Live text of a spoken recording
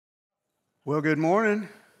Well, good morning.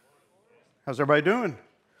 How's everybody doing?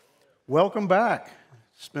 Welcome back.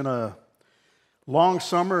 It's been a long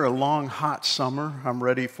summer, a long hot summer. I'm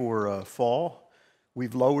ready for fall.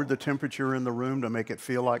 We've lowered the temperature in the room to make it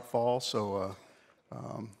feel like fall, so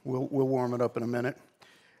we'll warm it up in a minute.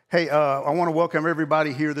 Hey, I want to welcome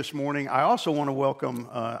everybody here this morning. I also want to welcome,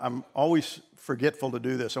 I'm always forgetful to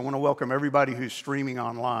do this, I want to welcome everybody who's streaming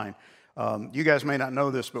online. You guys may not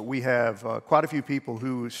know this, but we have quite a few people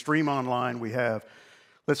who stream online. We have,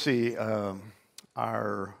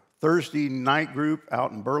 our Thursday night group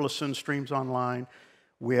out in Burleson streams online.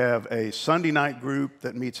 We have a Sunday night group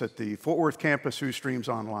that meets at the Fort Worth campus who streams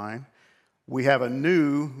online. We have a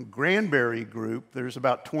new Granbury group. There's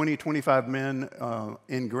about 20, 25 men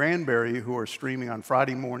in Granbury who are streaming on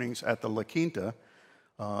Friday mornings at the La Quinta.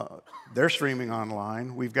 They're streaming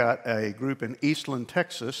online. We've got a group in Eastland,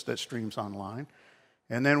 Texas that streams online.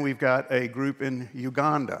 And then we've got a group in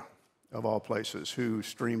Uganda, of all places, who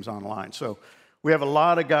streams online. So we have a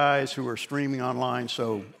lot of guys who are streaming online,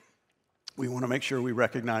 so we want to make sure we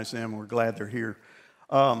recognize them. We're glad they're here.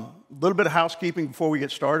 A little bit of housekeeping before we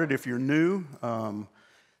get started. If you're new,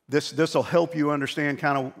 this will help you understand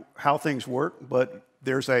kind of how things work, but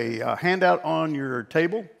there's a handout on your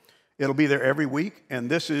table. It'll be there every week, and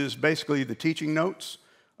this is basically the teaching notes.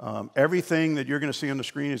 Everything that you're going to see on the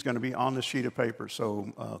screen is going to be on this sheet of paper.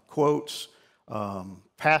 So quotes,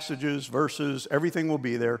 passages, verses, everything will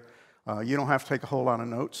be there. You don't have to take a whole lot of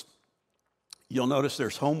notes. You'll notice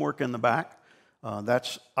there's homework in the back.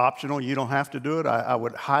 That's optional. You don't have to do it. I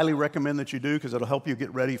would highly recommend that you do because it'll help you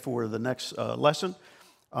get ready for the next lesson.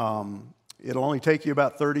 It'll only take you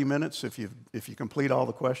about 30 minutes if you complete all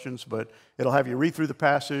the questions, but it'll have you read through the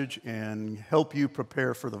passage and help you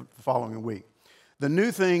prepare for the following week. The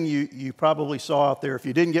new thing you probably saw out there, if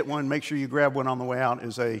you didn't get one, make sure you grab one on the way out,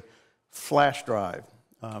 is a flash drive.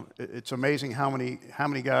 It's amazing how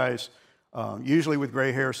many guys, usually with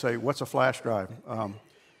gray hair, say, "What's a flash drive?"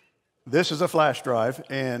 This is a flash drive,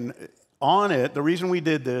 and on it, the reason we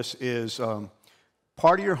did this is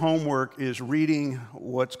part of your homework is reading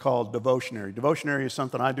what's called devotionary. Devotionary is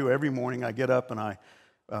something I do every morning. I get up and I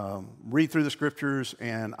read through the scriptures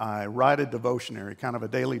and I write a devotionary, kind of a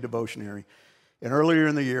daily devotionary. And earlier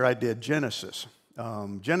in the year, I did Genesis.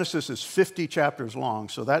 Genesis is 50 chapters long,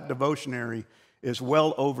 so that devotionary is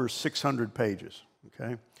well over 600 pages,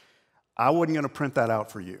 okay? I wasn't going to print that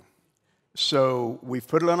out for you. So we've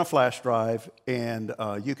put it on a flash drive, and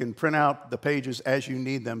you can print out the pages as you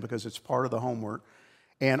need them because it's part of the homework.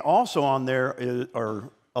 And also on there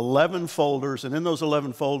are 11 folders, and in those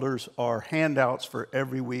 11 folders are handouts for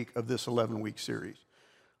every week of this 11-week series.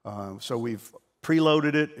 So we've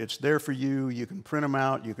preloaded it. It's there for you. You can print them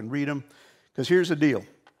out. You can read them. Because here's the deal.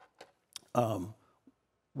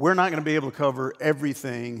 We're not going to be able to cover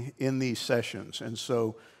everything in these sessions, and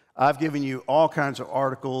so I've given you all kinds of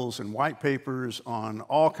articles and white papers on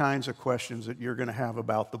all kinds of questions that you're going to have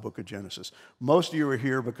about the book of Genesis. Most of you are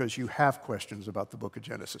here because you have questions about the book of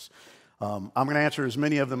Genesis. I'm going to answer as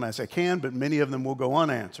many of them as I can, but many of them will go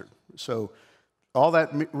unanswered. So all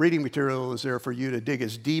that reading material is there for you to dig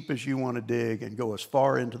as deep as you want to dig and go as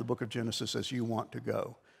far into the book of Genesis as you want to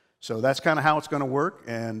go. So that's kind of how it's going to work,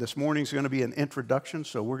 and this morning's going to be an introduction,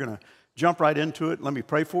 so we're going to jump right into it. Let me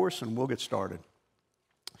pray for us, and we'll get started.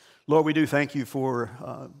 Lord, we do thank you for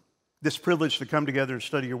this privilege to come together and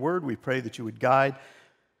study your word. We pray that you would guide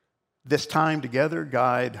this time together,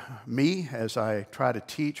 guide me as I try to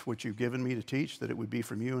teach what you've given me to teach, that it would be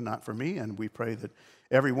from you and not from me. And we pray that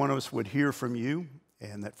every one of us would hear from you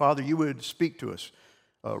and that, Father, you would speak to us,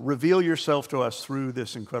 reveal yourself to us through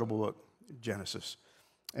this incredible book, Genesis.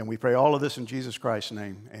 And we pray all of this in Jesus Christ's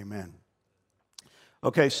name, amen.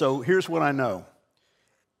 Okay, so here's what I know.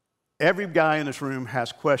 Every guy in this room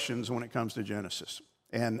has questions when it comes to Genesis.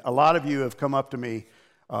 And a lot of you have come up to me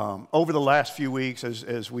over the last few weeks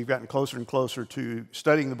as we've gotten closer and closer to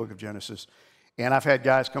studying the book of Genesis. And I've had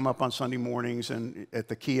guys come up on Sunday mornings and at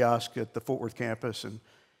the kiosk at the Fort Worth campus,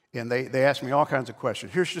 and they ask me all kinds of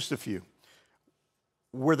questions. Here's just a few.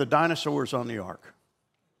 Were the dinosaurs on the ark?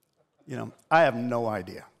 You know, I have no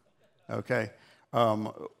idea, okay?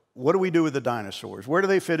 What do we do with the dinosaurs? Where do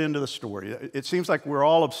they fit into the story? It seems like we're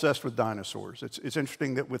all obsessed with dinosaurs. It's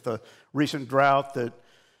interesting that with the recent drought that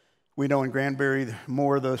we know in Granbury,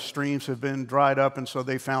 more of the streams have been dried up, and so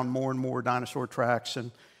they found more and more dinosaur tracks.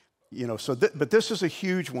 And, you know, but this is a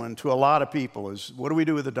huge one to a lot of people is, what do we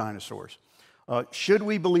do with the dinosaurs? Should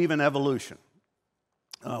we believe in evolution?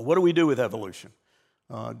 What do we do with evolution?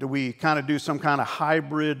 Do we kind of do some kind of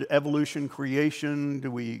hybrid evolution creation?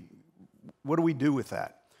 What do we do with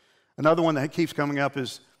that? Another one that keeps coming up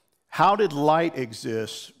is, how did light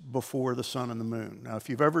exist before the sun and the moon. Now, if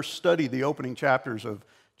you've ever studied the opening chapters of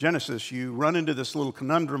Genesis, you run into this little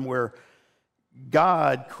conundrum where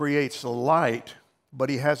God creates the light, but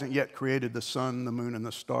he hasn't yet created the sun, the moon, and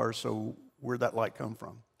the stars, so where'd that light come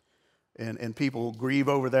from? And people grieve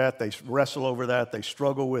over that, they wrestle over that, they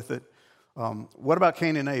struggle with it. What about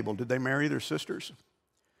Cain and Abel? Did they marry their sisters?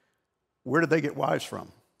 Where did they get wives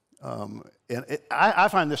from? I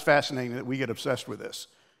find this fascinating that we get obsessed with this.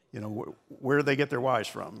 You know, where did they get their wives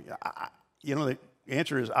from? The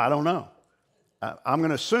answer is, I don't know. I'm going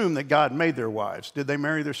to assume that God made their wives. Did they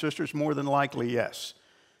marry their sisters? More than likely, yes.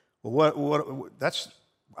 Well,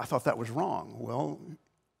 I thought that was wrong. Well,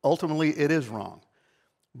 ultimately, it is wrong.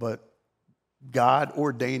 But God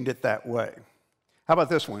ordained it that way. How about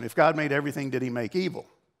this one? If God made everything, did he make evil?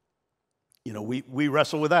 You know, we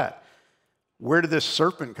wrestle with that. Where did this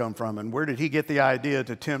serpent come from? And where did he get the idea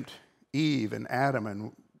to tempt Eve and Adam?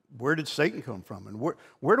 And where did Satan come from? And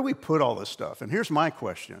where do we put all this stuff? And here's my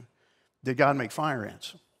question. Did God make fire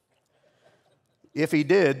ants? If he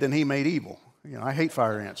did, then he made evil. You know, I hate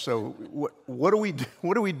fire ants. So what do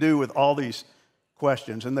we do with all these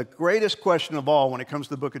questions? And the greatest question of all when it comes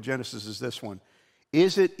to the book of Genesis is this one.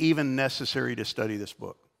 Is it even necessary to study this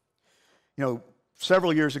book? You know,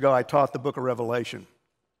 several years ago, I taught the book of Revelation.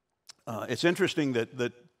 It's interesting that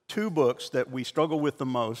the two books that we struggle with the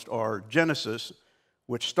most are Genesis,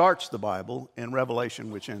 which starts the Bible, and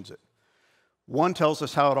Revelation, which ends it. One tells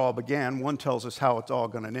us how it all began. One tells us how it's all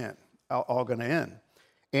going to end.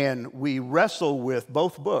 And we wrestle with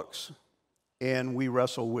both books, and we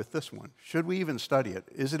wrestle with this one. Should we even study it?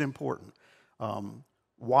 Is it important?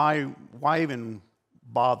 Why even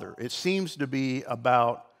bother? It seems to be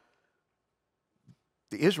about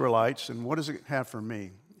the Israelites, and what does it have for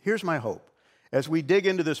me? Here's my hope. As we dig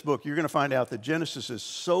into this book, you're going to find out that Genesis is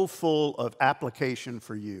so full of application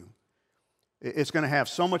for you. It's going to have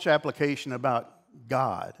so much application about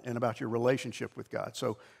God and about your relationship with God.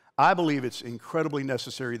 So I believe it's incredibly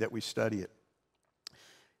necessary that we study it.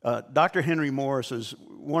 Dr. Henry Morris is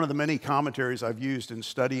one of the many commentaries I've used in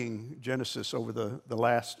studying Genesis over the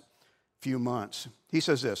last few months. He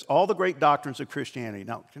says this: all the great doctrines of Christianity,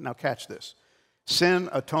 now catch this, sin,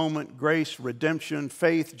 atonement, grace, redemption,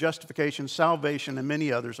 faith, justification, salvation, and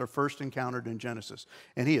many others are first encountered in Genesis.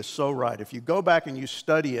 And he is so right. If you go back and you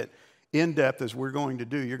study it in depth, as we're going to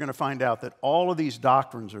do, you're going to find out that all of these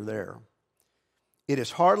doctrines are there. It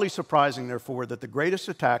is hardly surprising, therefore, that the greatest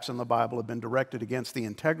attacks on the Bible have been directed against the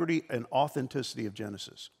integrity and authenticity of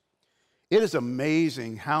Genesis. It is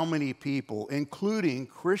amazing how many people, including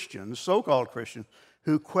Christians, so-called Christians,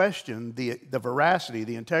 who question the veracity,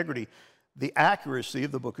 the integrity, the accuracy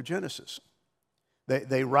of the book of Genesis.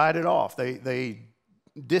 They write it off. They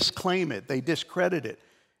disclaim it. They discredit it.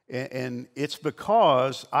 And it's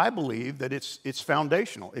because I believe that it's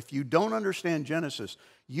foundational. If you don't understand Genesis,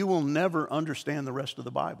 you will never understand the rest of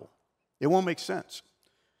the Bible. It won't make sense.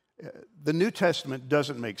 The New Testament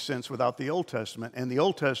doesn't make sense without the Old Testament, and the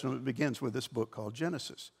Old Testament begins with this book called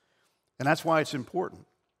Genesis. And that's why it's important.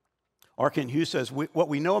 R. Kent Hughes says, what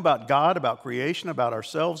we know about God, about creation, about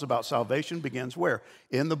ourselves, about salvation begins where?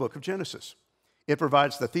 In the book of Genesis. It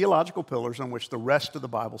provides the theological pillars on which the rest of the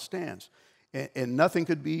Bible stands. And nothing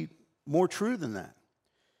could be more true than that.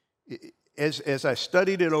 As I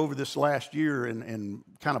studied it over this last year and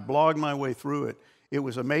kind of blogged my way through it, it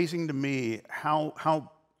was amazing to me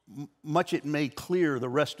how much it made clear the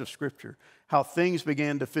rest of Scripture, how things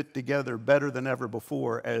began to fit together better than ever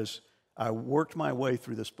before as I worked my way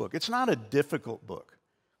through this book. It's not a difficult book.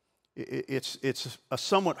 It's a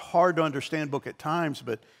somewhat hard to understand book at times,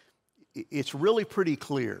 but it's really pretty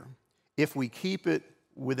clear if we keep it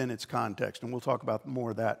within its context, and we'll talk about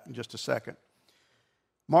more of that in just a second.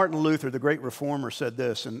 Martin Luther, the great reformer, said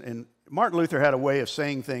this, and Martin Luther had a way of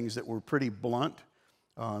saying things that were pretty blunt.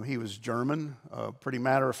 He was German, pretty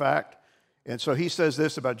matter of fact, and so he says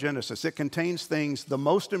this about Genesis: it contains things the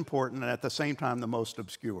most important and at the same time the most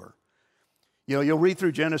obscure. You know, you'll read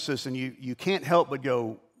through Genesis and you can't help but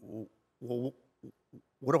go, well,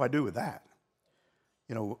 what do I do with that?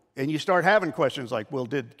 You know, and you start having questions like, well,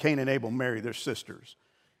 did Cain and Abel marry their sisters?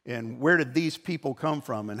 And where did these people come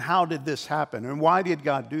from? And how did this happen? And why did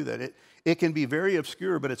God do that? It can be very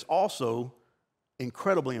obscure, but it's also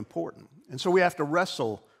incredibly important. And so we have to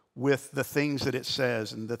wrestle with the things that it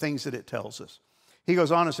says and the things that it tells us. He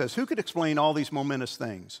goes on and says, who could explain all these momentous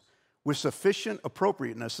things with sufficient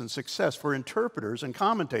appropriateness and success? For interpreters and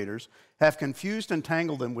commentators have confused and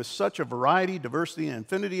tangled them with such a variety, diversity, and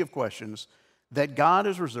infinity of questions that God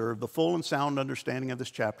has reserved the full and sound understanding of this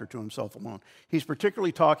chapter to himself alone. He's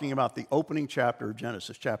particularly talking about the opening chapter of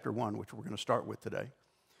Genesis, chapter 1, which we're going to start with today.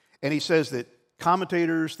 And he says that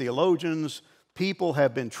commentators, theologians, people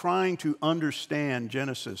have been trying to understand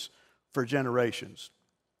Genesis for generations.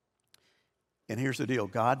 And here's the deal.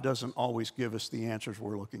 God doesn't always give us the answers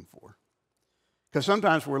we're looking for. Because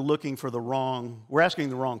sometimes we're asking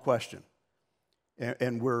the wrong question.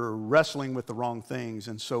 And we're wrestling with the wrong things.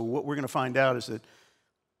 And so what we're going to find out is that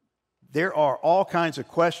there are all kinds of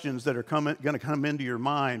questions that are going to come into your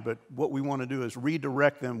mind, but what we want to do is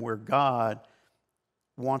redirect them where God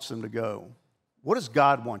wants them to go. What does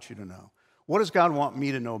God want you to know? What does God want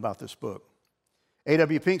me to know about this book?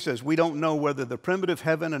 A.W. Pink says, we don't know whether the primitive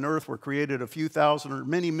heaven and earth were created a few thousand or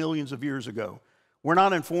many millions of years ago. We're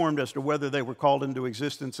not informed as to whether they were called into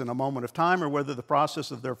existence in a moment of time or whether the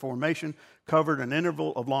process of their formation covered an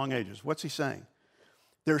interval of long ages. What's he saying?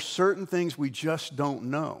 There's certain things we just don't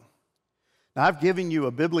know. Now, I've given you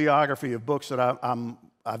a bibliography of books that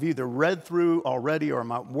I've either read through already or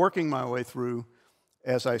I'm working my way through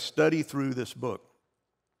as I study through this book.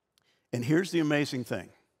 And here's the amazing thing.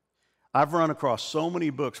 I've run across so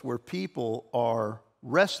many books where people are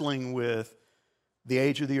wrestling with the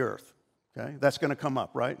age of the earth. Okay, that's going to come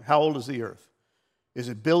up, right? How old is the earth? Is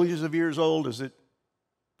it billions of years old? Is it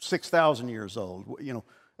 6,000 years old? You know,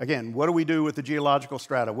 again, what do we do with the geological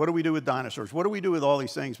strata? What do we do with dinosaurs? What do we do with all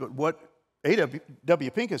these things? But what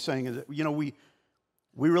A.W. Pink is saying is that, you know, we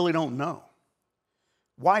really don't know.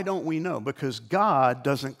 Why don't we know? Because God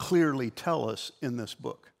doesn't clearly tell us in this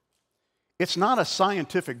book. It's not a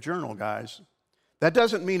scientific journal, guys. That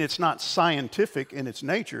doesn't mean it's not scientific in its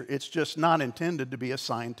nature. It's just not intended to be a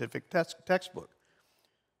scientific textbook.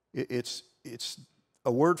 It's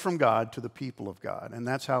a word from God to the people of God, and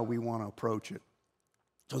that's how we want to approach it.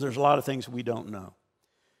 So there's a lot of things we don't know.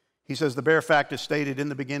 He says, the bare fact is stated, in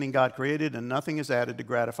the beginning God created, and nothing is added to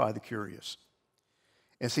gratify the curious.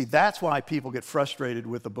 And see, that's why people get frustrated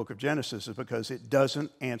with the book of Genesis, is because it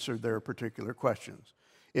doesn't answer their particular questions.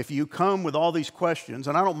 If you come with all these questions,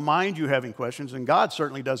 and I don't mind you having questions, and God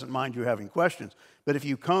certainly doesn't mind you having questions, but if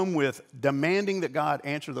you come with demanding that God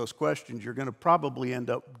answer those questions, you're going to probably end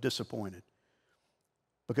up disappointed.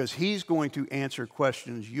 Because He's going to answer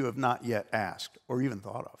questions you have not yet asked or even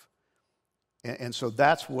thought of. And so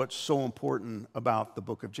that's what's so important about the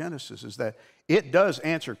book of Genesis, is that it does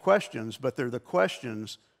answer questions, but they're the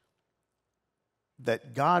questions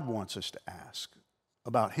that God wants us to ask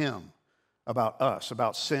about Him, about us,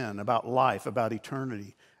 about sin, about life, about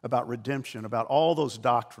eternity, about redemption, about all those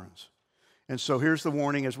doctrines. And so here's the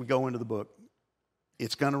warning as we go into the book.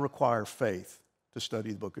 It's going to require faith to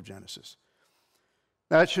study the book of Genesis.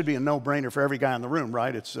 Now, that should be a no-brainer for every guy in the room,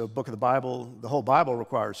 right? It's a book of the Bible. The whole Bible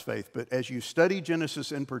requires faith. But as you study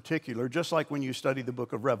Genesis in particular, just like when you study the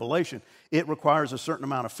book of Revelation, it requires a certain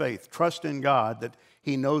amount of faith. Trust in God that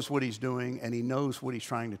He knows what He's doing and He knows what He's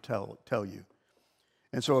trying to tell you.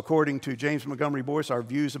 And so according to James Montgomery Boyce, our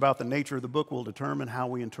views about the nature of the book will determine how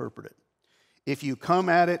we interpret it. If you come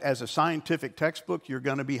at it as a scientific textbook, you're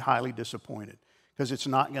going to be highly disappointed because it's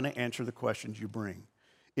not going to answer the questions you bring.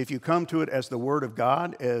 If you come to it as the Word of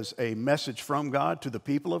God, as a message from God to the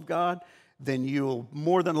people of God, then you'll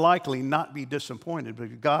more than likely not be disappointed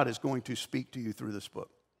because God is going to speak to you through this book.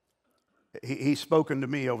 He's spoken to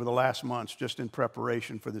me over the last months just in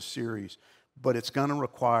preparation for this series, but it's going to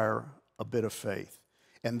require a bit of faith.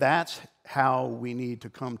 And that's how we need to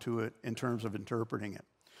come to it in terms of interpreting it.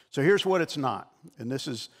 So here's what it's not. And this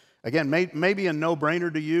is, again, maybe a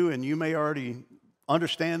no-brainer to you, and you may already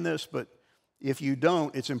understand this, but if you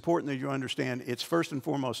don't, it's important that you understand it's first and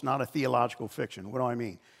foremost not a theological fiction. What do I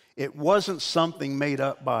mean? It wasn't something made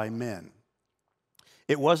up by men.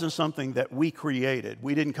 It wasn't something that we created.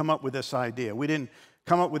 We didn't come up with this idea. We didn't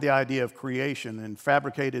come up with the idea of creation and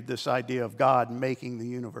fabricated this idea of God making the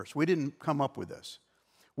universe. We didn't come up with this.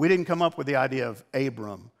 We didn't come up with the idea of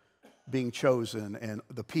Abram being chosen and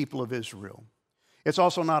the people of Israel. It's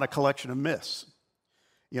also not a collection of myths.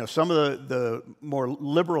 You know, some of the more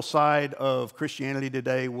liberal side of Christianity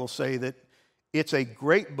today will say that it's a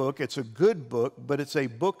great book, it's a good book, but it's a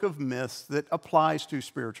book of myths that applies to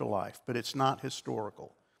spiritual life, but it's not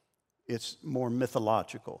historical. It's more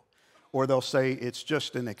mythological. Or they'll say it's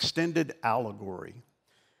just an extended allegory.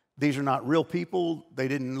 These are not real people, they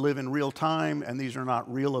didn't live in real time, and these are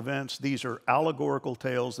not real events. These are allegorical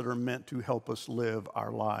tales that are meant to help us live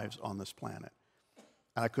our lives on this planet.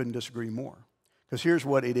 And I couldn't disagree more. Because here's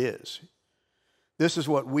what it is. This is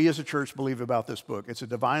what we as a church believe about this book. It's a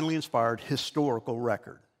divinely inspired historical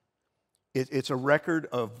record. It's a record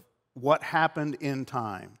of what happened in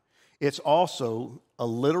time. It's also a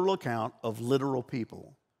literal account of literal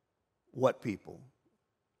people. What people?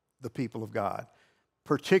 The people of God,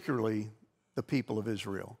 particularly the people of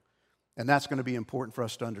Israel. And that's going to be important for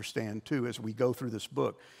us to understand, too, as we go through this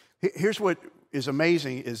book. Here's what is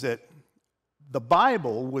amazing is that the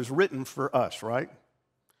Bible was written for us, right?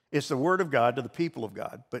 It's the Word of God to the people of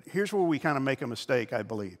God. But here's where we kind of make a mistake, I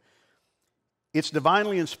believe. It's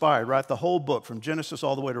divinely inspired, right? The whole book, from Genesis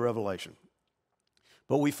all the way to Revelation.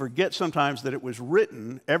 But we forget sometimes that it was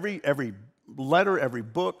written, every letter, every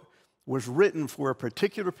book was written for a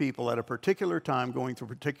particular people at a particular time going through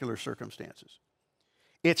particular circumstances.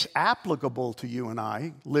 It's applicable to you and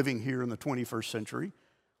I living here in the 21st century,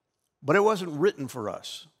 but it wasn't written for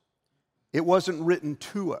us. It wasn't written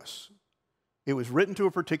to us. It was written to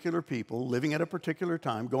a particular people living at a particular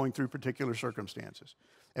time going through particular circumstances.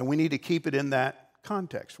 And we need to keep it in that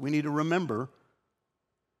context. We need to remember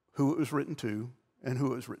who it was written to and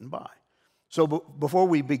who it was written by. So before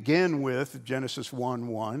we begin with Genesis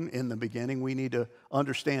 1:1, in the beginning, we need to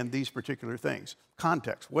understand these particular things.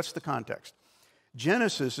 Context. What's the context?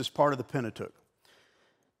 Genesis is part of the Pentateuch.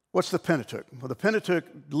 What's the Pentateuch? Well, the Pentateuch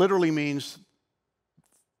literally means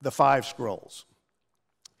the 5 scrolls.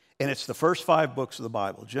 And it's the first 5 books of the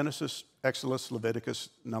Bible: Genesis, Exodus, Leviticus,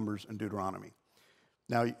 Numbers, and Deuteronomy.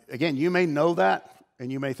 Now, again, you may know that,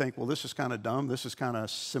 and you may think, well, this is kind of dumb, this is kind of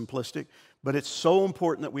simplistic, but it's so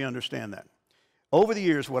important that we understand that. Over the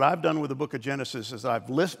years, what I've done with the book of Genesis is I've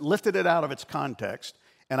lifted it out of its context,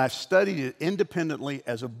 and I've studied it independently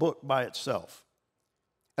as a book by itself.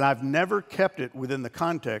 And I've never kept it within the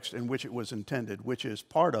context in which it was intended, which is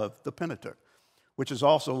part of the Pentateuch, which is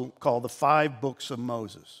also called the 5 books of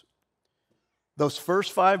Moses. Those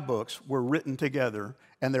first 5 books were written together,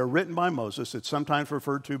 and they're written by Moses. It's sometimes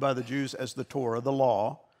referred to by the Jews as the Torah, the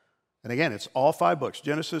law. And again, it's all 5 books,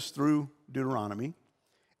 Genesis through Deuteronomy.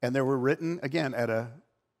 And they were written, again, at a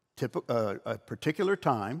particular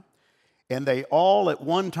time, and they all at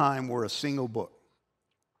one time were a single book.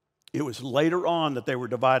 It was later on that they were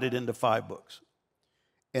divided into 5 books.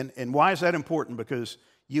 And why is that important? Because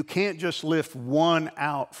you can't just lift one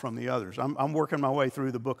out from the others. I'm working my way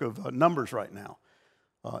through the book of Numbers right now,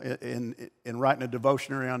 in writing a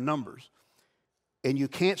devotionary on Numbers. And you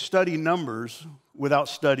can't study Numbers without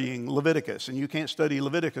studying Leviticus. And you can't study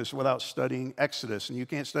Leviticus without studying Exodus. And you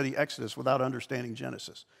can't study Exodus without understanding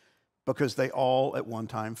Genesis. Because they all at one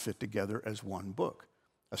time fit together as one book.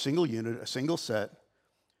 A single unit, a single set,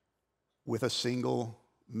 with a single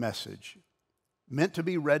message, meant to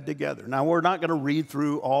be read together. Now, we're not going to read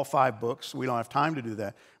through all 5 books. We don't have time to do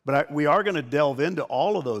that. But we are going to delve into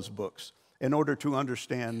all of those books in order to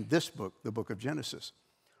understand this book, the book of Genesis.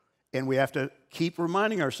 And we have to keep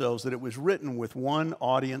reminding ourselves that it was written with one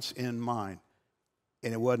audience in mind.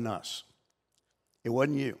 And it wasn't us. It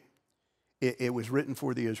wasn't you. It was written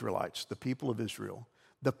for the Israelites, the people of Israel,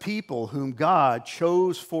 the people whom God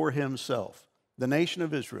chose for himself, the nation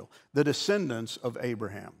of Israel, the descendants of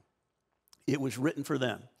Abraham. It was written for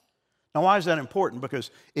them. Now, why is that important?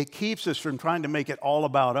 Because it keeps us from trying to make it all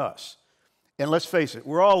about us. And let's face it,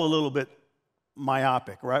 we're all a little bit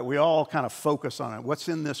myopic, right? We all kind of focus on it. What's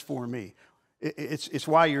in this for me? It's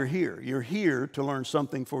why you're here. You're here to learn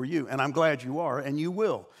something for you. And I'm glad you are, and you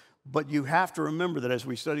will. But you have to remember that as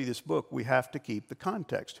we study this book, we have to keep the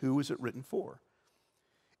context. Who was it written for?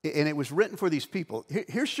 And it was written for these people.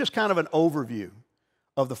 Here's just kind of an overview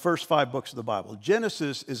of the first 5 books of the Bible.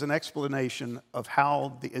 Genesis is an explanation of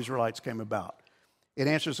how the Israelites came about. It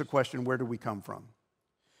answers the question, where did we come from?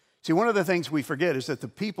 See, one of the things we forget is that the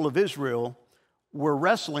people of Israel were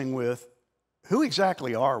wrestling with, who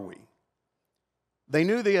exactly are we? They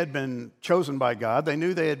knew they had been chosen by God. They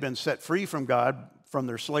knew they had been set free from God from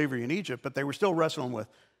their slavery in Egypt, but they were still wrestling with,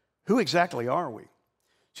 who exactly are we?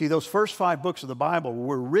 See, those first 5 books of the Bible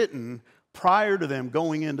were written prior to them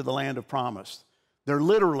going into the land of promise. They're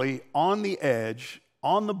literally on the edge,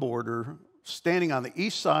 on the border, standing on the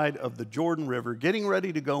east side of the Jordan River, getting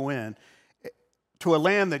ready to go in to a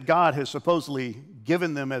land that God has supposedly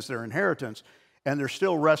given them as their inheritance, and they're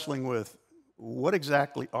still wrestling with, what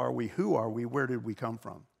exactly are we? Who are we? Where did we come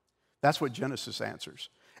from? That's what Genesis answers.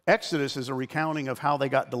 Exodus is a recounting of how they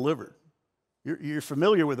got delivered. You're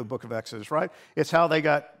familiar with the book of Exodus, right? It's how they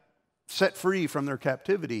got set free from their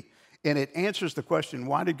captivity, and it answers the question,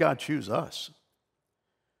 why did God choose us?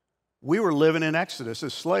 We were living in Exodus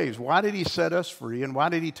as slaves. Why did he set us free, and why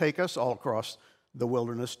did he take us all across the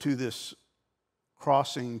wilderness to this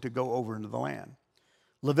crossing to go over into the land?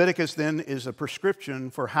 Leviticus then is a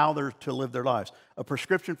prescription for how they're to live their lives, a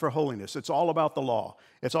prescription for holiness. It's all about the law.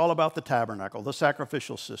 It's all about the tabernacle, the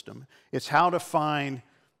sacrificial system. It's how to find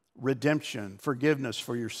redemption, forgiveness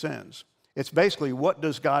for your sins. It's basically, what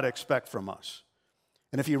does God expect from us?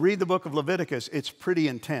 And if you read the book of Leviticus, it's pretty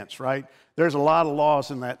intense, right? There's a lot of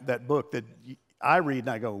laws in that book that I read and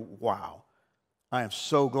I go, wow, I am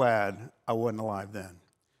so glad I wasn't alive then.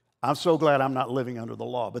 I'm so glad I'm not living under the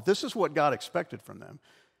law. But this is what God expected from them.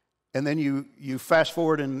 And then you fast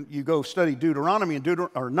forward and you go study Deuteronomy and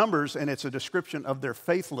or Numbers, and it's a description of their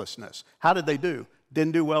faithlessness. How did they do?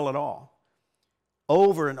 Didn't do well at all.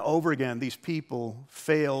 Over and over again, these people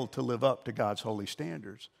failed to live up to God's holy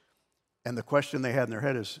standards. And the question they had in their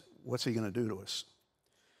head is, what's he going to do to us?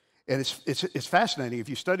 And it's fascinating. If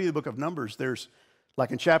you study the book of Numbers, there's,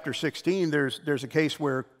 like in chapter 16, there's a case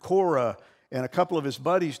where Korah and a couple of his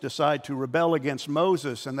buddies decide to rebel against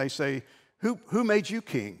Moses, and they say, who made you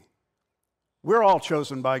king? We're all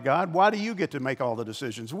chosen by God. Why do you get to make all the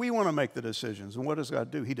decisions? We want to make the decisions. And what does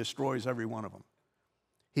God do? He destroys every one of them.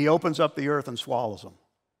 He opens up the earth and swallows them.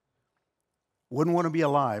 Wouldn't want to be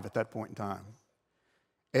alive at that point in time.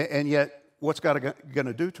 And yet, what's God going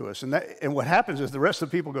to do to us? And what happens is the rest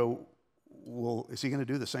of the people go, well, is he going to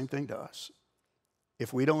do the same thing to us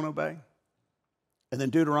if we don't obey? And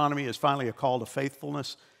then Deuteronomy is finally a call to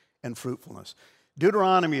faithfulness and fruitfulness.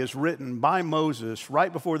 Deuteronomy is written by Moses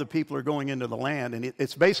right before the people are going into the land, and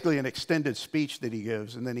it's basically an extended speech that he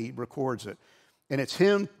gives, and then he records it. And it's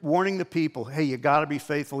him warning the people, hey, you got to be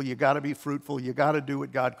faithful, you got to be fruitful, you got to do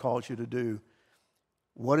what God calls you to do.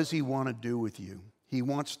 What does he want to do with you? He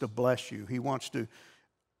wants to bless you. He wants to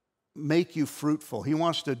make you fruitful. He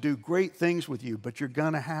wants to do great things with you, but you're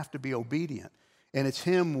going to have to be obedient. And it's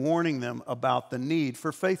him warning them about the need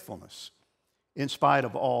for faithfulness in spite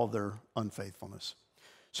of all their unfaithfulness.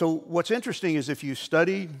 So what's interesting is if you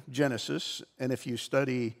study Genesis and if you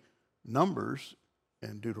study Numbers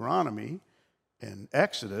and Deuteronomy and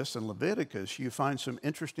Exodus and Leviticus, you find some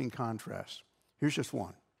interesting contrasts. Here's just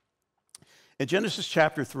one. In Genesis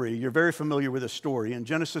chapter 3, you're very familiar with this story. In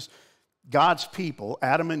Genesis, God's people,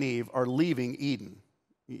 Adam and Eve, are leaving Eden.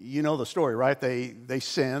 You know the story, right? They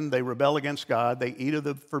sin, they rebel against God, they eat of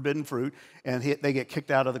the forbidden fruit, and they get kicked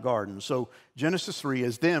out of the garden. So Genesis 3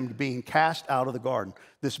 is them being cast out of the garden,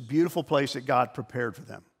 this beautiful place that God prepared for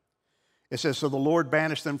them. It says, so the Lord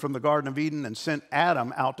banished them from the Garden of Eden and sent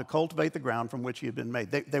Adam out to cultivate the ground from which he had been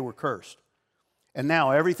made. They were cursed. And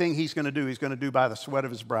now everything he's going to do by the sweat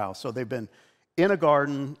of his brow. So they've been in a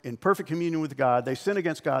garden, in perfect communion with God. They sin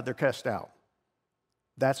against God, they're cast out.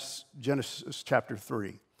 That's Genesis chapter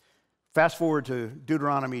 3. Fast forward to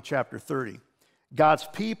Deuteronomy chapter 30. God's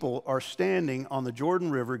people are standing on the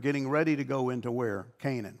Jordan River getting ready to go into where?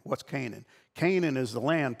 Canaan. What's Canaan? Canaan is the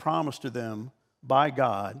land promised to them by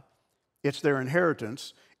God. It's their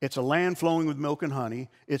inheritance. It's a land flowing with milk and honey.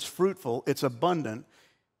 It's fruitful. It's abundant.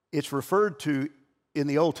 It's referred to in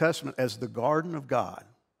the Old Testament as the garden of God.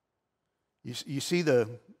 You see the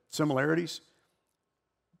similarities?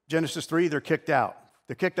 Genesis 3, they're kicked out.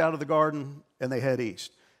 They're kicked out of the garden and they head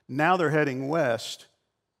east. Now they're heading west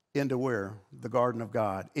into where? The garden of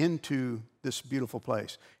God, into this beautiful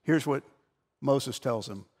place. Here's what Moses tells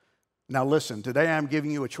them. Now listen, today I'm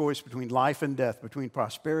giving you a choice between life and death, between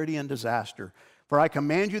prosperity and disaster. For I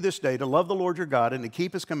command you this day to love the Lord your God and to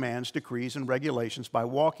keep his commands, decrees, and regulations by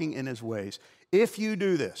walking in his ways. If you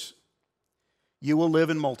do this, you will live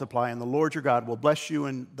and multiply, and the Lord your God will bless you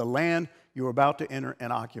in the land you are about to enter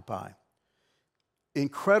and occupy.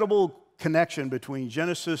 Incredible connection between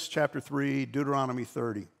Genesis chapter 3, Deuteronomy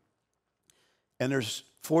 30. And there's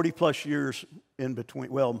 40 plus years in between,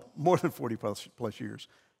 well, more than 40 plus years.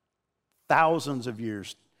 Thousands of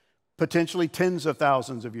years, potentially tens of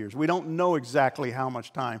thousands of years. We don't know exactly how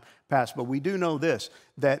much time passed, but we do know this,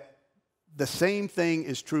 that the same thing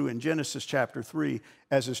is true in Genesis chapter 3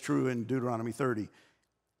 as is true in Deuteronomy 30.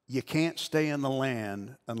 You can't stay in the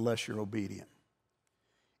land unless you're obedient.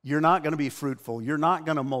 You're not going to be fruitful. You're not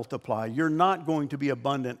going to multiply. You're not going to be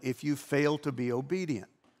abundant if you fail to be obedient.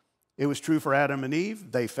 It was true for Adam and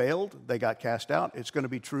Eve. They failed. They got cast out. It's going to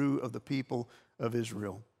be true of the people of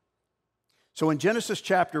Israel. So in Genesis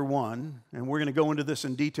chapter 1, and we're going to go into this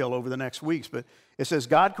in detail over the next weeks, but it says,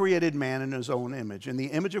 God created man in his own image. In the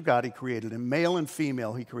image of God, he created him. Male and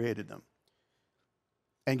female, he created them.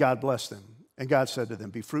 And God blessed them. And God said to them,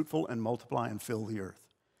 be fruitful and multiply and fill the earth.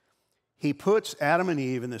 He puts Adam and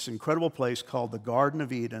Eve in this incredible place called the Garden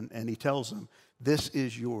of Eden, and he tells them, this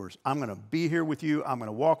is yours. I'm going to be here with you. I'm going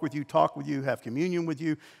to walk with you, talk with you, have communion with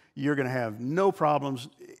you. You're going to have no problems.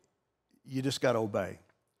 You just got to obey.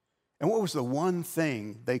 And what was the one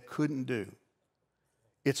thing they couldn't do?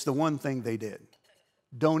 It's the one thing they did.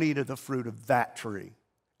 Don't eat of the fruit of that tree.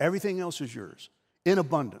 Everything else is yours. In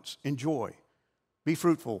abundance, enjoy. Be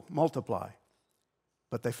fruitful, multiply.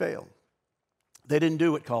 But they failed. They didn't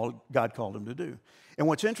do what God called them to do. And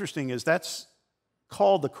what's interesting is that's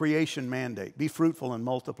called the creation mandate. Be fruitful and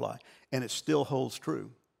multiply. And it still holds true.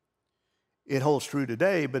 It holds true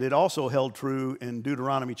today, but it also held true in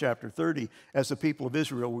Deuteronomy chapter 30 as the people of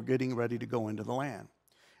Israel were getting ready to go into the land.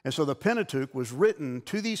 And so the Pentateuch was written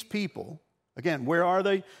to these people. Again, where are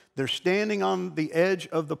they? They're standing on the edge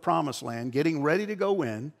of the promised land, getting ready to go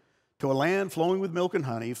in to a land flowing with milk and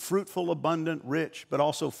honey, fruitful, abundant, rich, but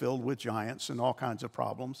also filled with giants and all kinds of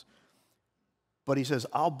problems. But he says,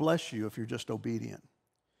 I'll bless you if you're just obedient.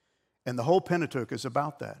 And the whole Pentateuch is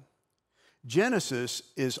about that. Genesis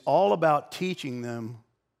is all about teaching them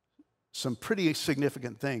some pretty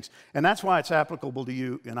significant things. And that's why it's applicable to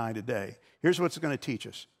you and I today. Here's what it's going to teach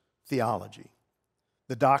us: theology,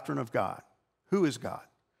 the doctrine of God. Who is God?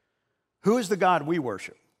 Who is the God we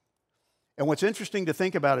worship? And what's interesting to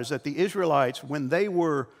think about is that the Israelites, when they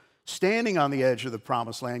were standing on the edge of the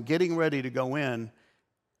promised land, getting ready to go in,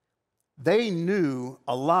 they knew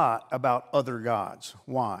a lot about other gods.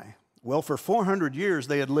 Why? Well, for 400 years,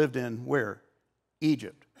 they had lived in where?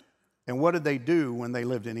 Egypt. And what did they do when they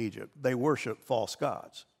lived in Egypt? They worshiped false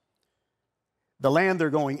gods. The land they're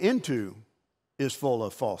going into is full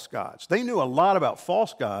of false gods. They knew a lot about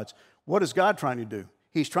false gods. What is God trying to do?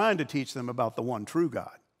 He's trying to teach them about the one true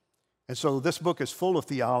God. And so this book is full of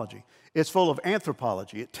theology. It's full of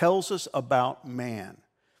anthropology. It tells us about man.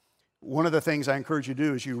 One of the things I encourage you to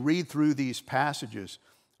do is you read through these passages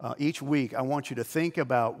each week. I want you to think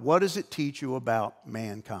about, what does it teach you about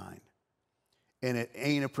mankind? And it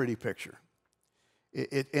ain't a pretty picture.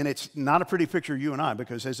 And it's not a pretty picture of you and I,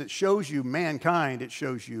 because as it shows you mankind, it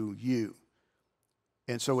shows you you.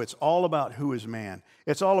 And so it's all about who is man.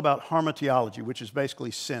 It's all about hamartiology, which is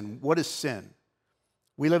basically sin. What is sin?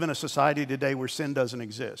 We live in a society today where sin doesn't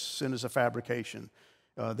exist. Sin is a fabrication.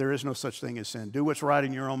 There is no such thing as sin. Do what's right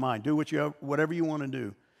in your own mind. Do whatever you want to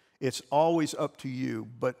do. It's always up to you.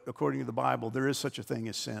 But according to the Bible, there is such a thing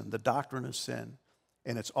as sin. The doctrine of sin.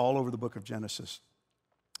 And it's all over the book of Genesis.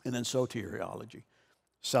 And then soteriology,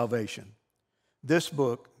 salvation. This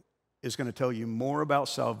book is going to tell you more about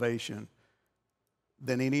salvation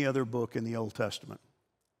than any other book in the Old Testament.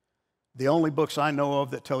 The only books I know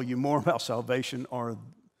of that tell you more about salvation are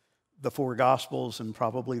the four Gospels and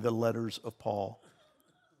probably the letters of Paul.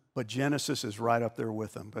 But Genesis is right up there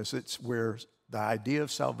with them, because it's where the idea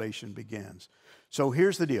of salvation begins. So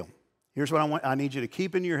here's the deal. Here's what I need you to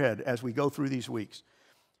keep in your head as we go through these weeks.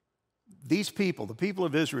 These people, the people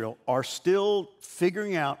of Israel, are still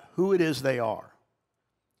figuring out who it is they are.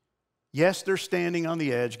 Yes, they're standing on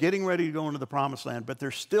the edge, getting ready to go into the promised land, but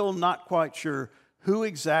they're still not quite sure who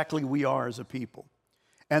exactly we are as a people.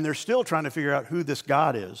 And they're still trying to figure out who this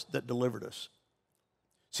God is that delivered us.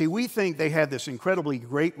 See, we think they had this incredibly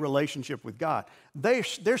great relationship with God. They're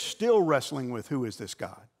still wrestling with who is this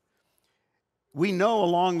God. We know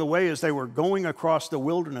along the way as they were going across the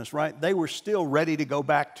wilderness, right, they were still ready to go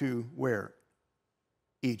back to where?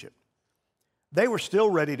 Egypt. They were still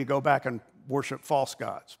ready to go back and worship false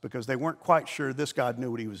gods because they weren't quite sure this God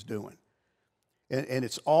knew what he was doing. And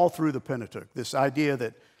it's all through the Pentateuch, this idea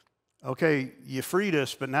that, okay, you freed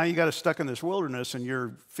us, but now you got us stuck in this wilderness and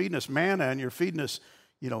you're feeding us manna and you're feeding us,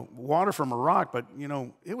 water from a rock, but,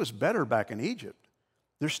 it was better back in Egypt.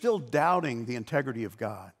 They're still doubting the integrity of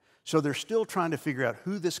God. So they're still trying to figure out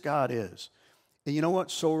who this God is. And you know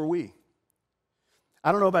what? So are we.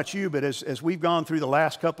 I don't know about you, but as we've gone through the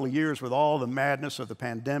last couple of years with all the madness of the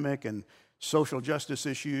pandemic and social justice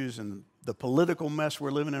issues and the political mess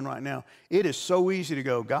we're living in right now, it is so easy to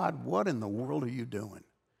go, God, what in the world are you doing?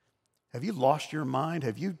 Have you lost your mind?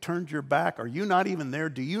 Have you turned your back? Are you not even there?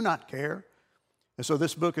 Do you not care? And so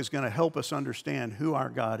this book is going to help us understand who our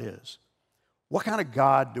God is. What kind of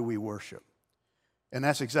God do we worship? And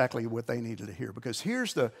that's exactly what they needed to hear, because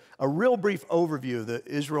here's a real brief overview of the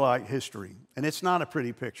Israelite history, and it's not a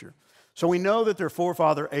pretty picture. So we know that their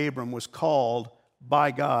forefather Abram was called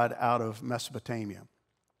by God out of Mesopotamia,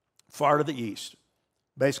 far to the east,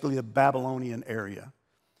 basically the Babylonian area.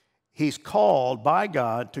 He's called by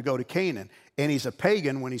God to go to Canaan, and he's a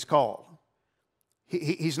pagan when he's called.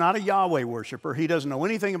 He's not a Yahweh worshiper. He doesn't know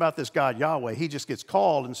anything about this God Yahweh. He just gets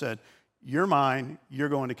called and said, you're mine, you're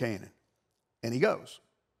going to Canaan. And he goes.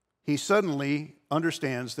 He suddenly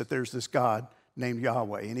understands that there's this God named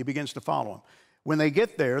Yahweh, and he begins to follow him. When they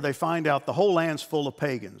get there, they find out the whole land's full of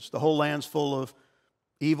pagans. The whole land's full of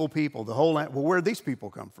evil people. The whole land, well, where did these people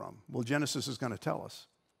come from? Well, Genesis is going to tell us.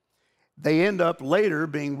 They end up later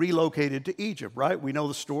being relocated to Egypt, right? We know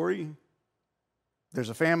the story. There's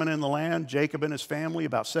a famine in the land. Jacob and his family,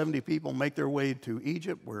 about 70 people, make their way to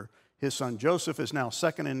Egypt, where his son Joseph is now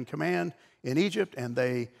second in command in Egypt, and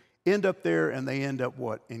they end up there, and they end up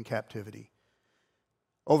what? In captivity.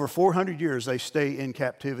 Over 400 years, they stay in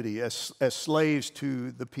captivity as slaves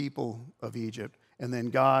to the people of Egypt. and then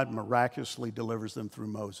God miraculously delivers them through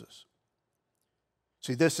Moses.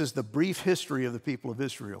 See, this is the brief history of the people of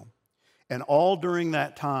Israel. And all during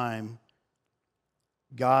that time,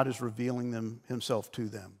 God is revealing himself to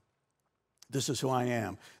them. This is who I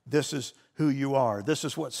am. This is who you are. This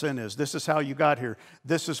is what sin is. This is how you got here.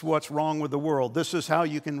 This is what's wrong with the world. This is how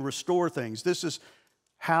you can restore things. This is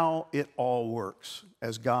how it all works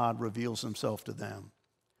as God reveals himself to them.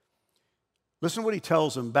 Listen to what he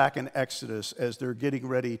tells them back in Exodus as they're getting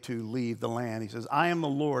ready to leave the land. He says, I am the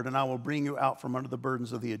Lord, and I will bring you out from under the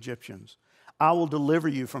burdens of the Egyptians. I will deliver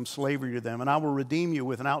you from slavery to them, and I will redeem you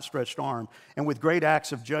with an outstretched arm and with great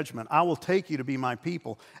acts of judgment. I will take you to be my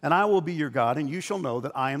people, and I will be your God, and you shall know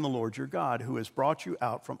that I am the Lord your God, who has brought you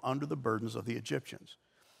out from under the burdens of the Egyptians.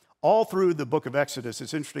 All through the book of Exodus,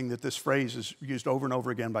 it's interesting that this phrase is used over and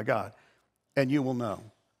over again by God. And you will know.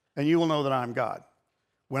 And you will know that I'm God.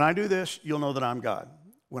 When I do this, you'll know that I'm God.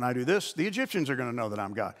 When I do this, the Egyptians are going to know that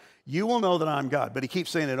I'm God. You will know that I'm God. But he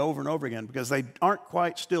keeps saying it over and over again because they aren't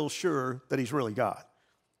quite still sure that he's really God.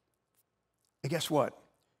 And guess what?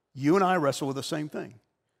 You and I wrestle with the same thing.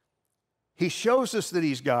 He shows us that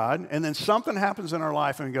he's God, and then something happens in our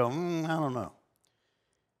life and we go, I don't know.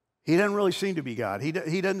 He doesn't really seem to be God. He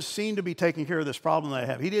doesn't seem to be taking care of this problem that I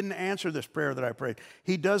have. He didn't answer this prayer that I prayed.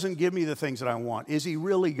 He doesn't give me the things that I want. Is he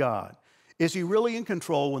really God? Is he really in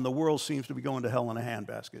control when the world seems to be going to hell in a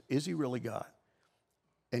handbasket? Is he really God?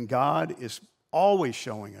 And God is always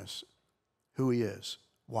showing us who he is.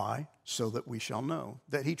 Why? So that we shall know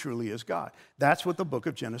that he truly is God. That's what the book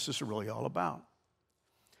of Genesis is really all about.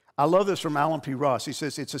 I love this from Alan P. Ross. He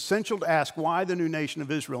says, it's essential to ask why the new nation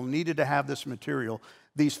of Israel needed to have this material,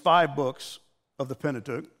 these 5 books of the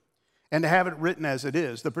Pentateuch, and to have it written as it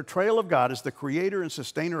is. The portrayal of God as the creator and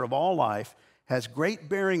sustainer of all life has great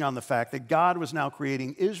bearing on the fact that God was now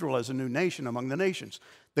creating Israel as a new nation among the nations.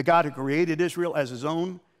 The God who created Israel as his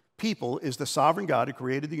own people is the sovereign God who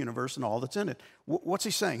created the universe and all that's in it. What's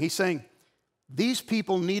he saying? He's saying these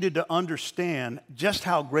people needed to understand just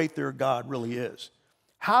how great their God really is.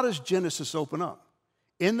 How does Genesis open up?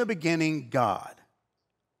 In the beginning, God.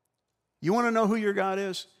 You want to know who your God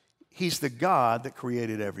is? He's the God that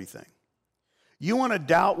created everything. You want to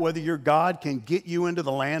doubt whether your God can get you into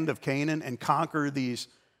the land of Canaan and conquer these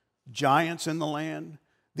giants in the land,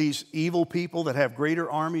 these evil people that have greater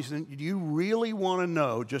armies than you? Do you really want to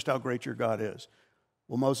know just how great your God is?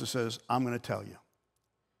 Well, Moses says, I'm going to tell you.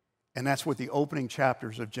 And that's what the opening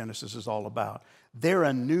chapters of Genesis is all about. They're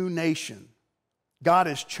a new nation. God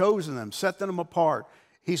has chosen them, set them apart.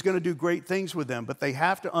 He's going to do great things with them, but they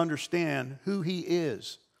have to understand who he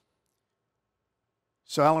is.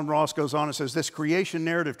 So Alan Ross goes on and says, this creation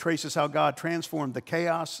narrative traces how God transformed the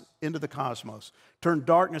chaos into the cosmos, turned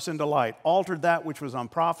darkness into light, altered that which was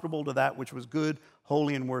unprofitable to that which was good,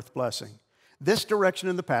 holy, and worth blessing. This direction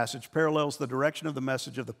in the passage parallels the direction of the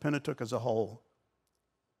message of the Pentateuch as a whole,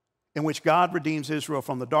 in which God redeems Israel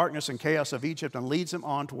from the darkness and chaos of Egypt and leads them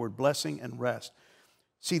on toward blessing and rest.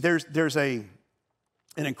 See, there's an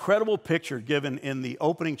incredible picture given in the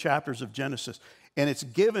opening chapters of Genesis, and it's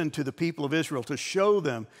given to the people of Israel to show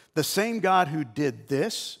them the same God who did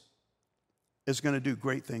this is going to do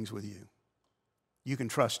great things with you. You can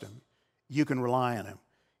trust him. You can rely on him.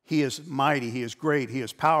 He is mighty. He is great. He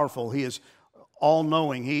is powerful. He is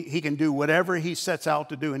all-knowing. He can do whatever he sets out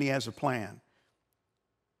to do, and he has a plan.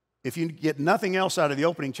 If you get nothing else out of the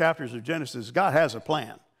opening chapters of Genesis, God has a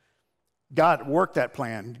plan. God worked that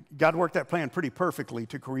plan. God worked that plan pretty perfectly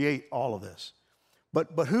to create all of this. But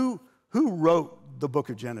who wrote the book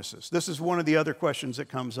of Genesis? This is one of the other questions that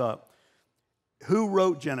comes up. Who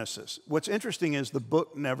wrote Genesis? What's interesting is the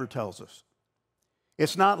book never tells us.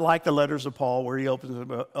 It's not like the letters of Paul where he opens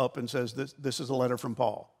it up and says, this is a letter from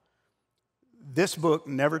Paul. This book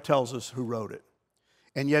never tells us who wrote it.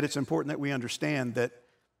 And yet it's important that we understand that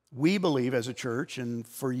we believe as a church, and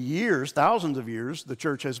for years, thousands of years, the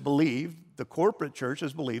church has believed, the corporate church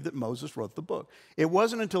has believed that Moses wrote the book. It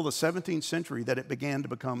wasn't until the 17th century that it began to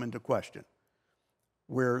become into question,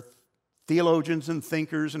 where theologians and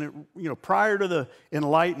thinkers, and prior to the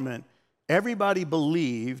Enlightenment, everybody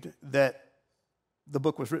believed that the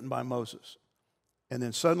book was written by Moses. And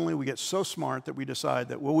then suddenly we get so smart that we decide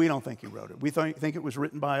that, well, we don't think he wrote it. We think it was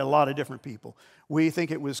written by a lot of different people. We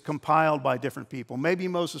think it was compiled by different people. Maybe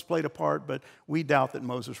Moses played a part, but we doubt that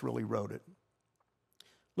Moses really wrote it.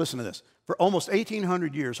 Listen to this. For almost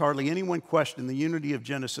 1,800 years, hardly anyone questioned the unity of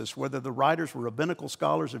Genesis, whether the writers were rabbinical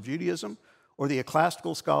scholars of Judaism or the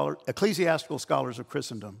ecclesiastical scholars of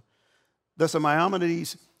Christendom. Thus, a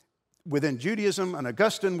Maimonides within Judaism, an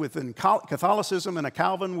Augustine within Catholicism, and a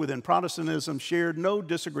Calvin within Protestantism shared no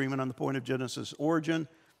disagreement on the point of Genesis' origin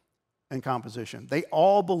and composition. They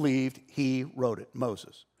all believed he wrote it,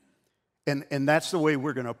 Moses. And that's the way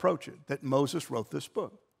we're going to approach it, that Moses wrote this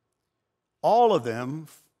book. All of them,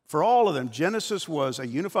 for all of them, Genesis was a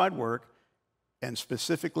unified work, and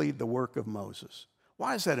specifically the work of Moses.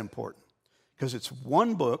 Why is that important? Because it's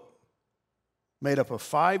one book made up of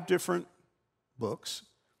 5 different books,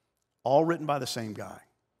 all written by the same guy.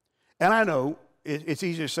 And I know it's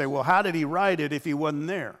easy to say, well, how did he write it if he wasn't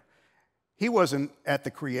there? He wasn't at the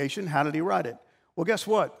creation. How did he write it? Well, guess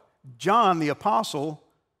what? John, the apostle,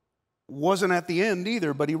 wasn't at the end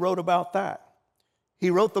either, but he wrote about that. He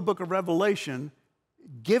wrote the book of Revelation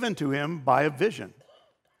given to him by a vision.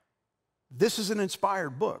 This is an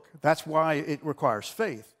inspired book. That's why it requires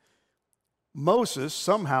faith. Moses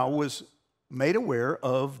somehow was made aware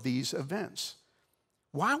of these events.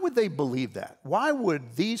 Why would they believe that? Why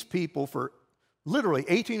would these people for literally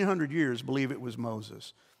 1,800 years believe it was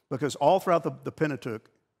Moses? Because all throughout the Pentateuch,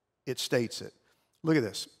 it states it. Look at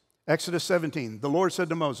this. Exodus 17, the Lord said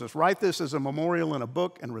to Moses, write this as a memorial in a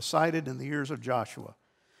book and recite it in the ears of Joshua.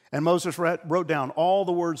 And Moses wrote down all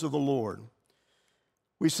the words of the Lord.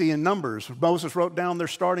 We see in Numbers, Moses wrote down their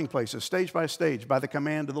starting places, stage by stage, by the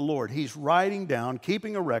command of the Lord. He's writing down,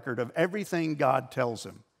 keeping a record of everything God tells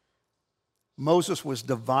him. Moses was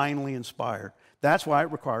divinely inspired. That's why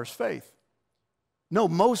it requires faith. No,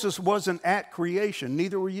 Moses wasn't at creation.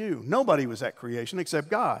 Neither were you. Nobody was at creation except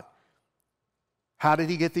God. How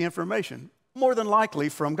did he get the information? More than likely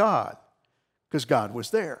from God, because God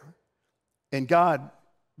was there. And God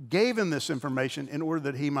gave him this information in order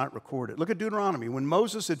that he might record it. Look at Deuteronomy. When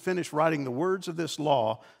Moses had finished writing the words of this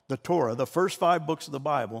law, the Torah, the first 5 books of the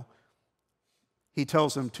Bible, he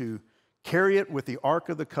tells them to carry it with the ark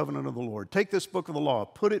of the covenant of the Lord. Take this book of the law,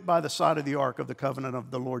 put it by the side of the ark of the covenant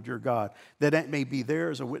of the Lord your God, that it may be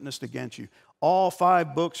there as a witness against you. All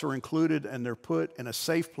 5 books are included, and they're put in a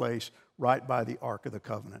safe place right by the ark of the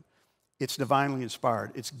covenant. It's divinely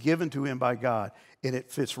inspired. It's given to him by God, and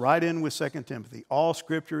it fits right in with 2 Timothy. All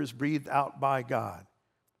scripture is breathed out by God,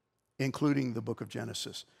 including the book of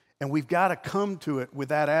Genesis. And we've got to come to it with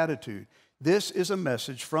that attitude. This is a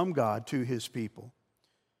message from God to his people.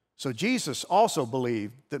 So Jesus also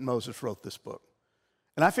believed that Moses wrote this book.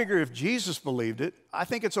 And I figure if Jesus believed it, I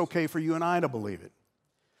think it's okay for you and I to believe it.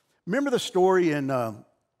 Remember the story in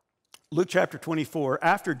Luke chapter 24,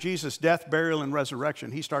 after Jesus' death, burial, and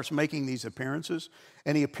resurrection, he starts making these appearances,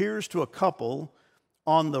 and he appears to a couple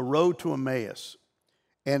on the road to Emmaus.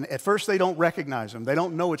 And at first they don't recognize him. They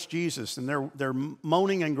don't know it's Jesus, and they're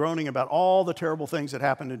moaning and groaning about all the terrible things that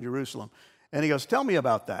happened in Jerusalem. And he goes, tell me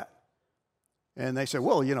about that. And they say,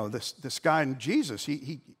 well, you know, this guy, Jesus,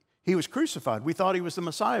 he was crucified. We thought he was the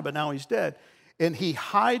Messiah, but now he's dead. And he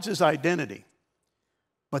hides his identity,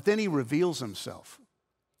 but then he reveals himself.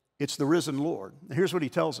 It's the risen Lord. And here's what he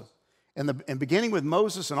tells them. And beginning with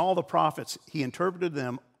Moses and all the prophets, he interpreted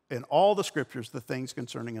them in all the scriptures, the things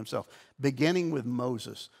concerning himself. Beginning with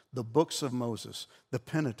Moses, the books of Moses, the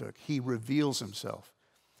Pentateuch, he reveals himself.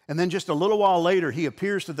 And then just a little while later, he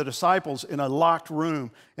appears to the disciples in a locked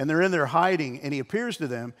room, and they're in there hiding, and he appears to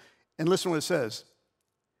them. And listen to what it says.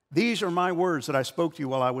 These are my words that I spoke to you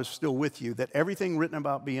while I was still with you, that everything written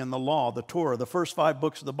about me in the law, the Torah, the first 5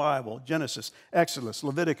 books of the Bible, Genesis, Exodus,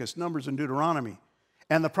 Leviticus, Numbers, and Deuteronomy,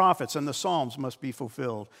 and the prophets and the Psalms must be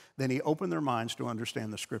fulfilled. Then he opened their minds to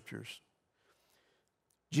understand the scriptures.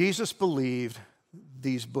 Jesus believed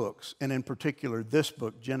these books, and in particular this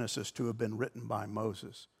book, Genesis, to have been written by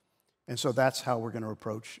Moses. And so that's how we're going to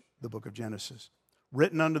approach the book of Genesis.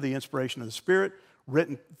 Written under the inspiration of the Spirit,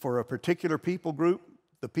 written for a particular people group,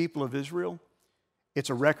 the people of Israel.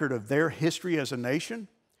 It's a record of their history as a nation.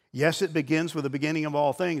 Yes, it begins with the beginning of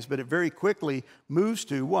all things, but it very quickly moves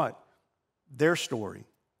to what? Their story.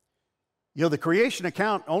 You know, the creation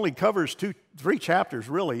account only covers 3 chapters,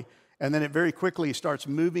 really, and then it very quickly starts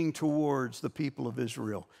moving towards the people of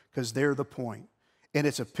Israel because they're the point. And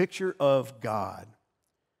it's a picture of God.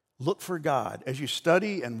 Look for God. As you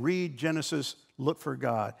study and read Genesis, look for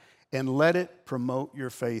God and let it promote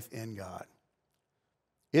your faith in God.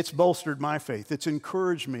 It's bolstered my faith. It's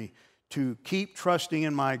encouraged me to keep trusting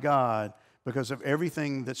in my God because of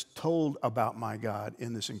everything that's told about my God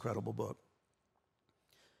in this incredible book.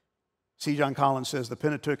 C. John Collins says, the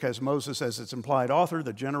Pentateuch has Moses as its implied author,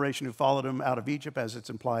 the generation who followed him out of Egypt as its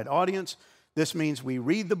implied audience. This means we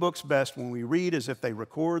read the books best when we read as if they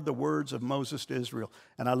record the words of Moses to Israel.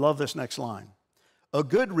 And I love this next line. A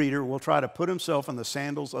good reader will try to put himself in the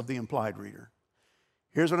sandals of the implied reader.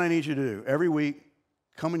 Here's what I need you to do. Every week,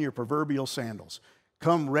 come in your proverbial sandals.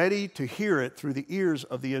 Come ready to hear it through the ears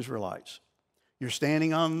of the Israelites. You're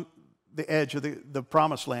standing on the edge of the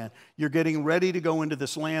promised land. You're getting ready to go into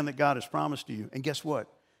this land that God has promised to you. And guess what?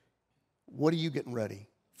 What are you getting ready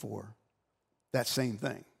for? That same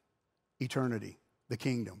thing. Eternity, the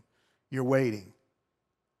kingdom. You're waiting.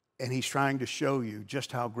 And he's trying to show you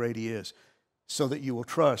just how great he is so that you will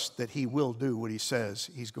trust that he will do what he says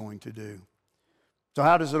he's going to do. So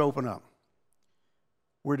how does it open up?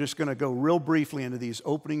 We're just going to go real briefly into these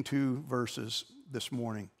opening 2 verses this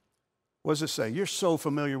morning. What does it say? You're so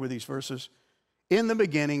familiar with these verses. In the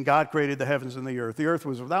beginning, God created the heavens and the earth. The earth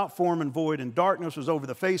was without form and void, and darkness was over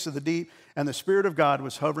the face of the deep, and the Spirit of God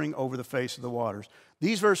was hovering over the face of the waters.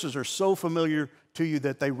 These verses are so familiar to you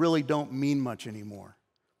that they really don't mean much anymore.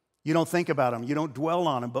 You don't think about them. You don't dwell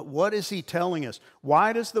on them. But what is he telling us?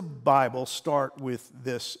 Why does the Bible start with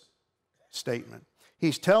this statement?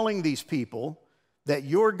 He's telling these people that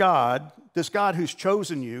your God, this God who's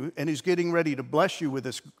chosen you and who's getting ready to bless you with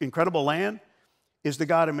this incredible land, is the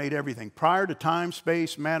God who made everything. Prior to time,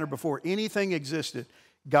 space, matter, before anything existed,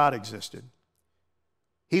 God existed.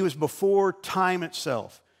 He was before time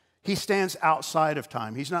itself. He stands outside of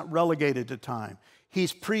time. He's not relegated to time.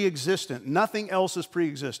 He's pre-existent. Nothing else is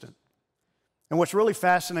pre-existent. And what's really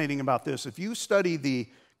fascinating about this, if you study the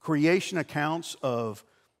creation accounts of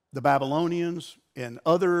the Babylonians and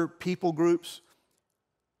other people groups,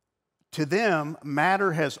 to them,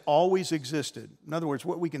 matter has always existed. In other words,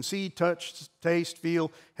 what we can see, touch, taste,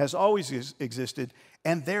 feel has always existed,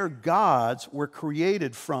 and their gods were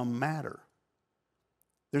created from matter.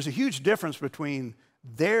 There's a huge difference between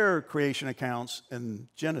their creation accounts and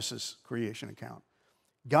Genesis' creation account.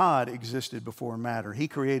 God existed before matter. He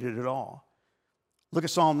created it all. Look at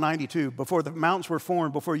Psalm 92. Before the mountains were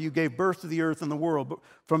formed, before you gave birth to the earth and the world,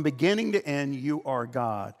 from beginning to end, you are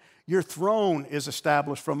God. Your throne is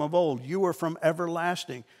established from of old. You are from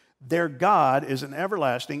everlasting. Their God is an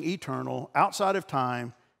everlasting, eternal, outside of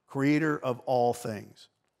time, creator of all things.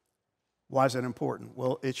 Why is that important?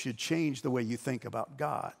 Well, it should change the way you think about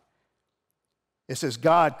God. It says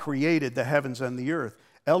God created the heavens and the earth.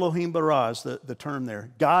 Elohim bara is the term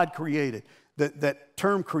there. God created. That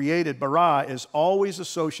term created, bara, is always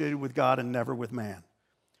associated with God and never with man.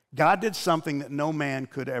 God did something that no man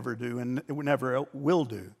could ever do and never will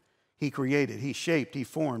do. He created, he shaped, he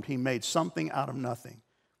formed, he made something out of nothing.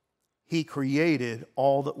 He created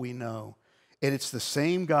all that we know. And it's the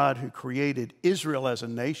same God who created Israel as a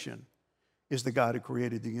nation is the God who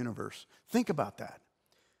created the universe. Think about that.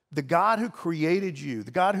 The God who created you,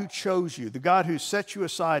 the God who chose you, the God who set you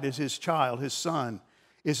aside as his child, his son,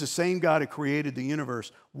 is the same God who created the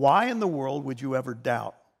universe. Why in the world would you ever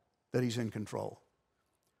doubt that he's in control?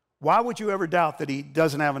 Why would you ever doubt that he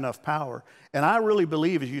doesn't have enough power? And I really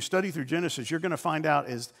believe as you study through Genesis, you're going to find out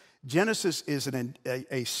is Genesis is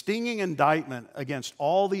a stinging indictment against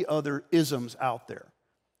all the other isms out there,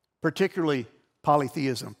 particularly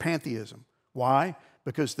polytheism, pantheism. Why?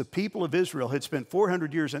 Because the people of Israel had spent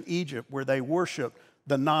 400 years in Egypt where they worshiped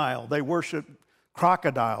the Nile, they worshiped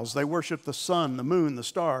crocodiles, they worshiped the sun, the moon, the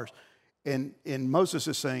stars. And Moses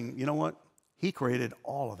is saying, you know what? He created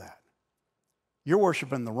all of that. You're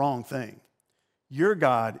worshiping the wrong thing. Your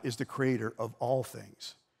God is the creator of all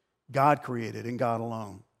things. God created and God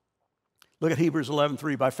alone. Look at Hebrews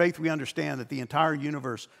 11:3. By faith we understand that the entire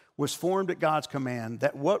universe was formed at God's command,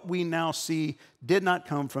 that what we now see did not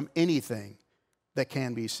come from anything that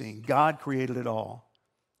can be seen. God created it all.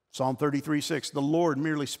 Psalm 33:6, the Lord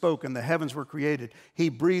merely spoke and the heavens were created. He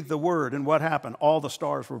breathed the word and what happened? All the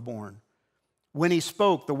stars were born. When he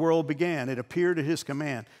spoke, the world began. It appeared at his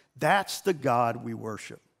command. That's the God we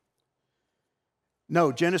worship.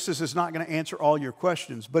 No, Genesis is not going to answer all your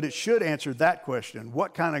questions, but it should answer that question.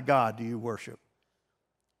 What kind of God do you worship?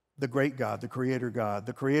 The great God, the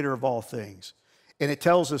creator of all things. And it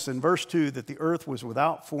tells us in verse 2 that the earth was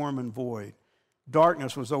without form and void.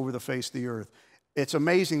 Darkness was over the face of the earth. It's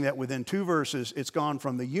amazing that within 2 verses, it's gone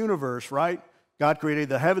from the universe, right? God created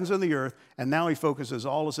the heavens and the earth, and now he focuses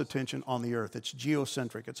all his attention on the earth. It's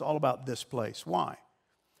geocentric. It's all about this place. Why?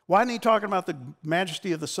 Why isn't he talking about the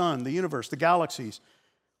majesty of the sun, the universe, the galaxies?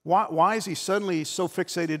 Why is he suddenly so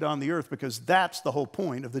fixated on the earth? Because that's the whole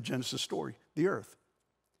point of the Genesis story, the earth.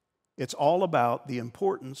 It's all about the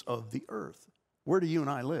importance of the earth. Where do you and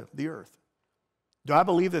I live? The earth. Do I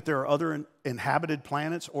believe that there are other inhabited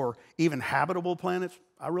planets or even habitable planets?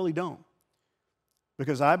 I really don't.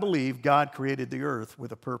 Because I believe God created the earth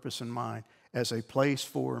with a purpose in mind as a place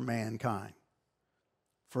for mankind,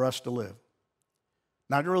 for us to live.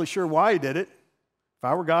 Not really sure why he did it. If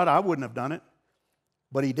I were God, I wouldn't have done it.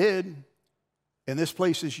 But he did. And this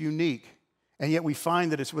place is unique. And yet we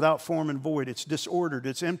find that it's without form and void. It's disordered.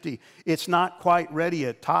 It's empty. It's not quite ready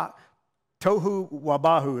yet. Tohu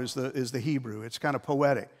wabahu is the Hebrew. It's kind of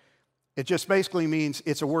poetic. It just basically means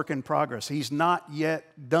it's a work in progress. He's not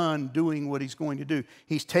yet done doing what he's going to do.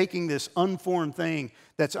 He's taking this unformed thing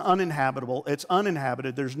that's uninhabitable. It's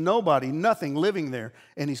uninhabited. There's nobody, nothing living there,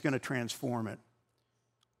 and he's going to transform it.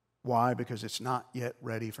 Why? Because it's not yet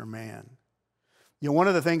ready for man. You know, one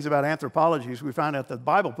of the things about anthropology is we find out that the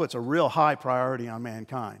Bible puts a real high priority on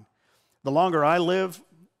mankind. The longer I live,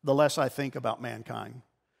 the less I think about mankind.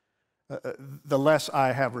 The less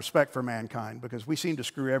I have respect for mankind, because we seem to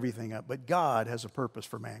screw everything up. But God has a purpose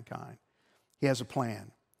for mankind. He has a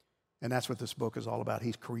plan. And that's what this book is all about.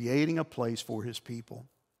 He's creating a place for his people.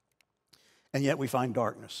 And yet we find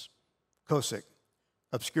darkness, kosik,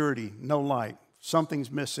 obscurity, no light.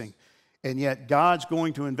 Something's missing. And yet God's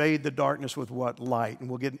going to invade the darkness with what? Light. And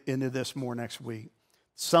we'll get into this more next week.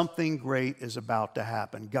 Something great is about to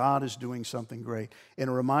happen. God is doing something great. And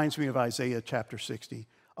it reminds me of Isaiah chapter 60.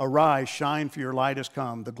 Arise, shine, for your light has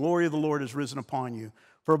come. The glory of the Lord has risen upon you.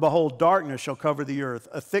 For behold, darkness shall cover the earth,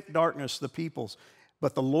 a thick darkness the peoples.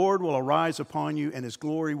 But the Lord will arise upon you, and his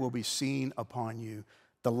glory will be seen upon you.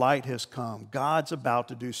 The light has come. God's about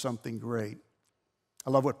to do something great. I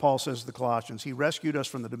love what Paul says to the Colossians. He rescued us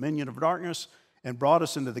from the dominion of darkness and brought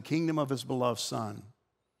us into the kingdom of his beloved Son.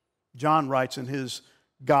 John writes in his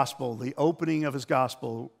gospel, the opening of his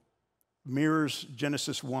gospel mirrors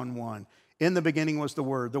Genesis 1:1. In the beginning was the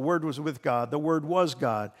Word. The Word was with God. The Word was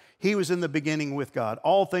God. He was in the beginning with God.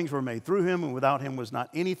 All things were made through him, and without him was not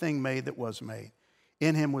anything made that was made.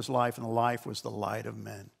 In him was life, and the life was the light of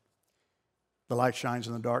men. The light shines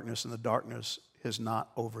in the darkness, and the darkness has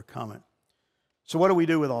not overcome it. So what do we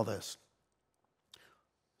do with all this?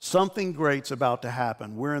 Something great's about to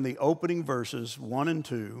happen. We're in the opening verses, 1 and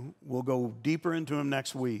 2. We'll go deeper into them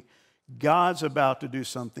next week. God's about to do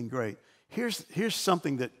something great. Here's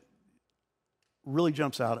something that really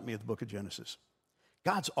jumps out at me at the book of Genesis.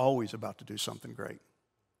 God's always about to do something great.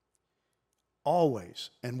 Always.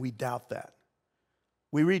 And we doubt that.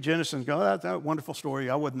 We read Genesis and go, oh, that's a wonderful story.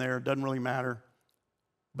 I wasn't there. It doesn't really matter.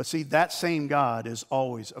 But see, that same God is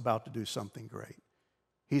always about to do something great.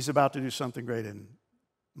 He's about to do something great in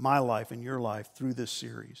my life and your life through this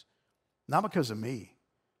series. Not because of me,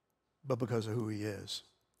 but because of who he is.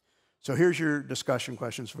 So here's your discussion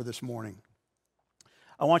questions for this morning.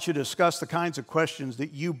 I want you to discuss the kinds of questions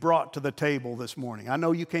that you brought to the table this morning. I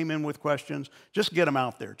know you came in with questions. Just get them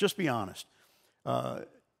out there. Just be honest.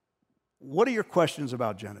 What are your questions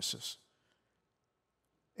about Genesis?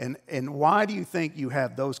 And why do you think you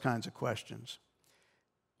have those kinds of questions?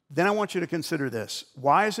 Then I want you to consider this.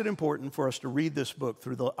 Why is it important for us to read this book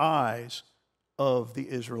through the eyes of the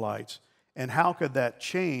Israelites? And how could that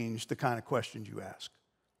change the kind of questions you ask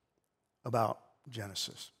about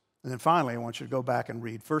Genesis? And then finally, I want you to go back and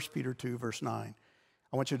read 1 Peter 2, verse 9.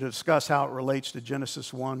 I want you to discuss how it relates to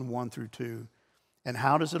Genesis 1 through 2, and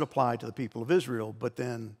how does it apply to the people of Israel, but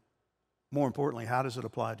then, more importantly, how does it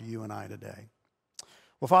apply to you and I today?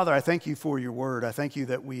 Well, Father, I thank you for your word. I thank you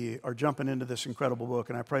that we are jumping into this incredible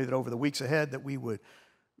book, and I pray that over the weeks ahead that we would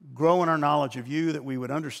grow in our knowledge of you, that we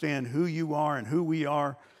would understand who you are and who we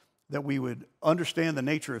are, that we would understand the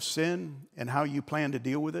nature of sin and how you plan to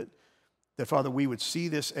deal with it, that, Father, we would see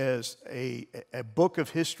this as a book of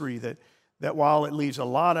history that while it leaves a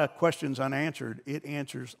lot of questions unanswered, it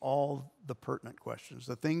answers all the pertinent questions,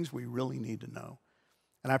 the things we really need to know.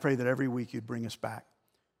 And I pray that every week you'd bring us back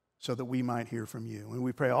so that we might hear from you. And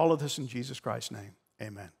we pray all of this in Jesus Christ's name.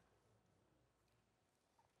 Amen.